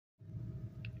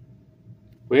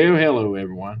Well, hello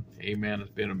everyone. Amen. It's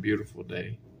been a beautiful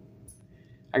day.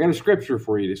 I got a scripture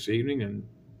for you this evening in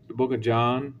the book of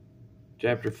John,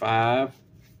 chapter 5,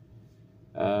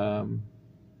 um,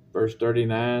 verse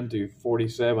 39 to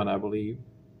 47, I believe.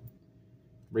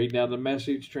 Reading out the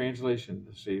Message translation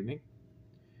this evening.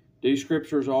 These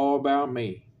scriptures are all about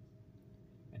me.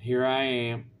 And here I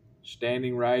am,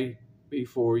 standing right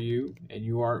before you, and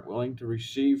you aren't willing to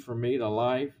receive from me the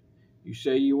life you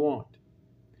say you want.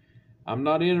 I'm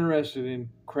not interested in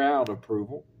crowd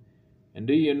approval. And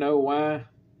do you know why?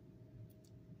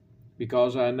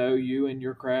 Because I know you and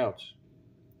your crowds.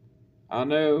 I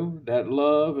know that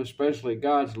love, especially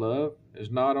God's love,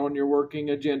 is not on your working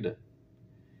agenda.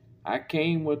 I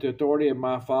came with the authority of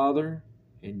my Father,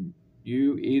 and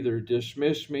you either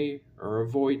dismiss me or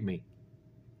avoid me.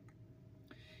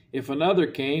 If another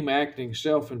came acting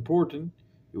self-important,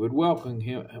 you would welcome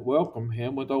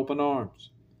him with open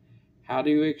arms. How do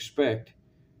you expect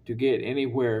to get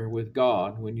anywhere with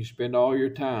God when you spend all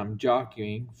your time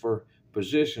jockeying for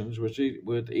positions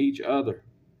with each other,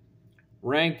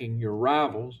 ranking your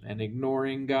rivals and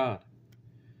ignoring God?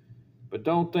 But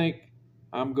don't think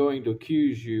I'm going to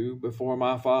accuse you before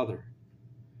my Father.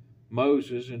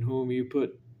 Moses, in whom you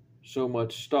put so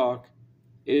much stock,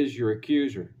 is your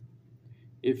accuser.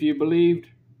 If you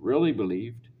really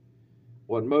believed,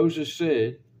 what Moses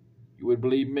said, you would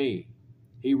believe me.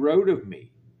 He wrote of me.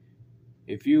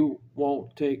 If you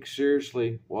won't take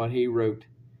seriously what he wrote,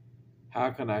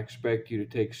 how can I expect you to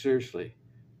take seriously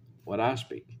what I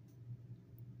speak?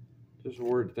 Just a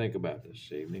word to think about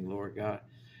this evening, Lord God.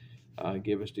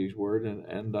 Give us these words,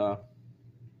 and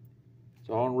it's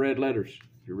all in red letters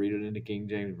if you read it in the King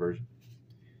James Version.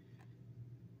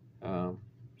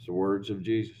 It's the words of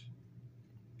Jesus.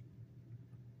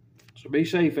 So be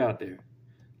safe out there.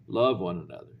 Love one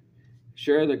another.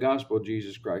 Share the gospel of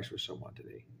Jesus Christ with someone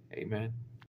today. Amen.